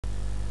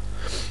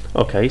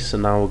Okay, so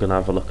now we're going to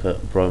have a look at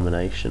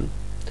bromination,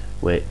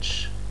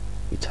 which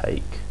we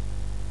take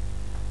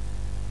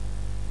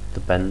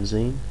the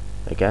benzene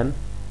again.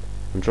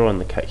 I'm drawing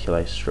the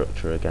calculated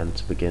structure again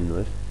to begin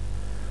with,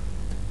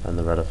 and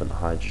the relevant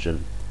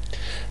hydrogen.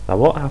 Now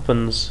what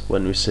happens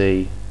when we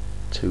see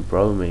two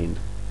bromine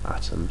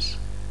atoms,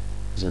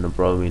 as in a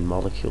bromine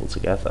molecule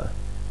together,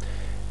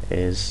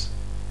 is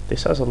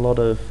this has a lot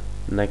of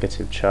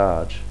negative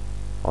charge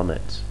on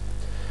it.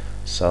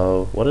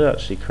 So what it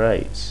actually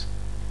creates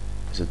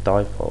is a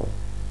dipole,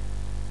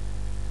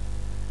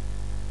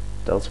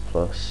 delta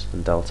plus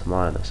and delta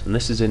minus, and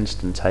this is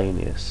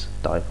instantaneous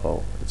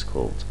dipole, it's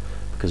called,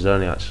 because it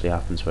only actually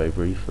happens very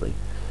briefly.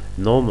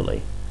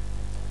 Normally,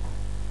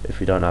 if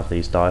we don't have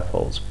these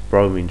dipoles,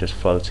 bromine just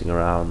floating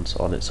around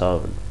on its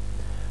own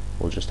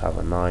will just have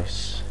a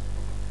nice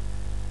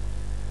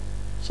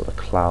sort of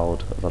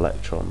cloud of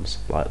electrons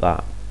like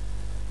that.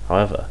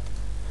 However,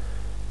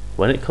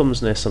 when it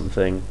comes near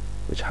something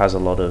which has a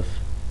lot of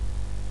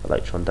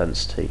electron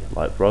density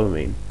like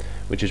bromine,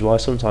 which is why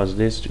sometimes it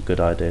is a good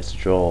idea to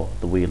draw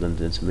the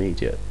Wieland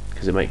intermediate,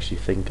 because it makes you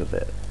think of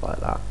it like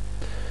that.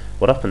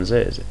 What happens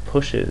is it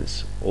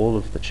pushes all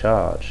of the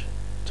charge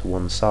to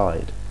one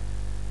side,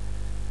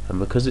 and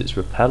because it's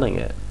repelling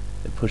it,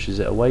 it pushes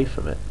it away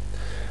from it.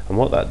 And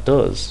what that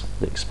does,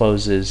 it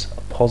exposes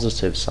a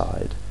positive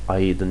side,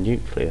 i.e. the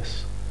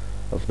nucleus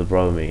of the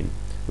bromine,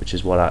 which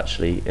is what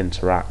actually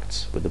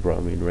interacts with the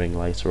bromine ring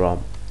later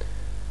on.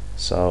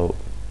 So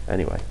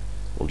anyway,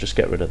 we'll just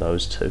get rid of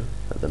those two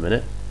at the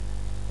minute.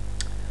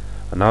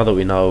 And now that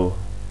we know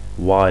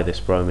why this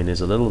bromine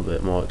is a little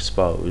bit more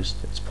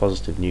exposed, its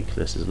positive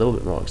nucleus is a little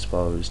bit more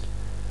exposed,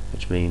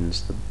 which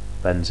means the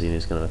benzene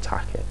is going to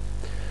attack it.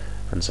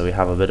 And so we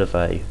have a bit of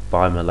a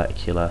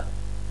bimolecular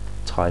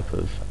type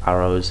of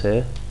arrows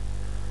here,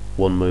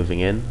 one moving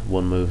in,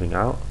 one moving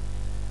out.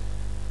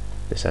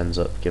 This ends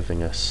up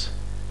giving us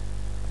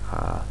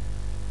our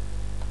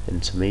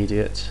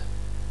intermediate,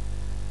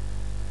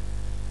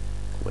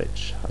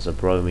 which has a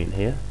bromine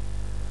here,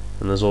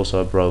 and there's also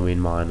a bromine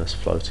minus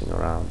floating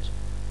around.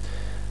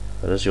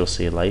 But as you'll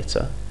see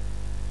later,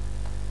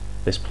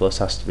 this plus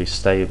has to be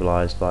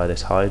stabilized by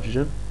this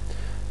hydrogen,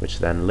 which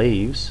then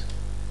leaves,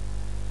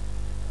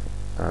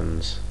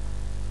 and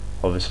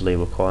obviously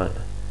the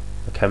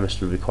chemist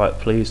would be quite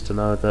pleased to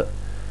know that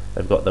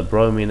they've got the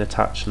bromine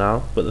attached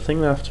now. But the thing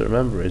they have to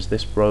remember is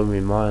this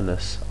bromine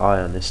minus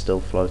ion is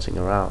still floating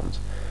around,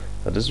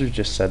 and as we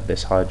just said,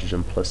 this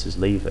hydrogen plus is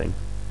leaving.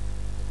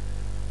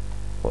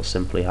 What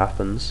simply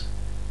happens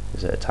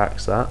is it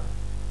attacks that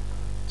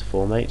to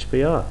form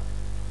HBr,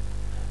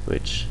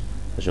 which,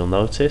 as you'll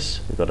notice,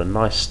 we've got a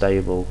nice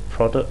stable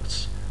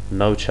product,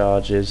 no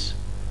charges,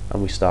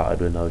 and we started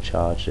with no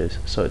charges,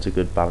 so it's a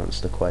good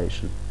balanced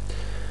equation.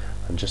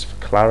 And just for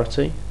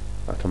clarity,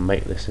 I can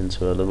make this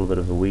into a little bit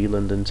of a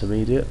Wieland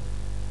intermediate,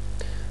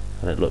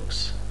 and it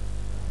looks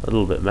a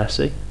little bit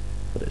messy,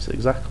 but it's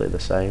exactly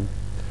the same.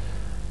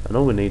 And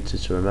all we need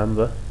to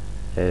remember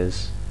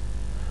is,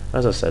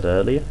 as I said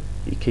earlier,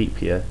 you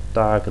keep your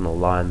diagonal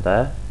line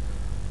there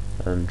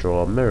and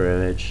draw a mirror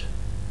image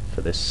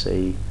for this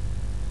C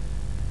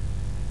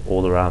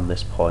all around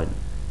this point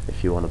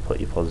if you want to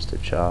put your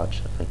positive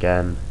charge.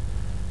 Again,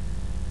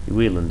 your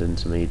Wieland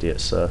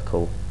intermediate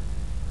circle,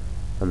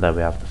 and then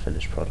we have the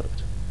finished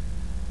product.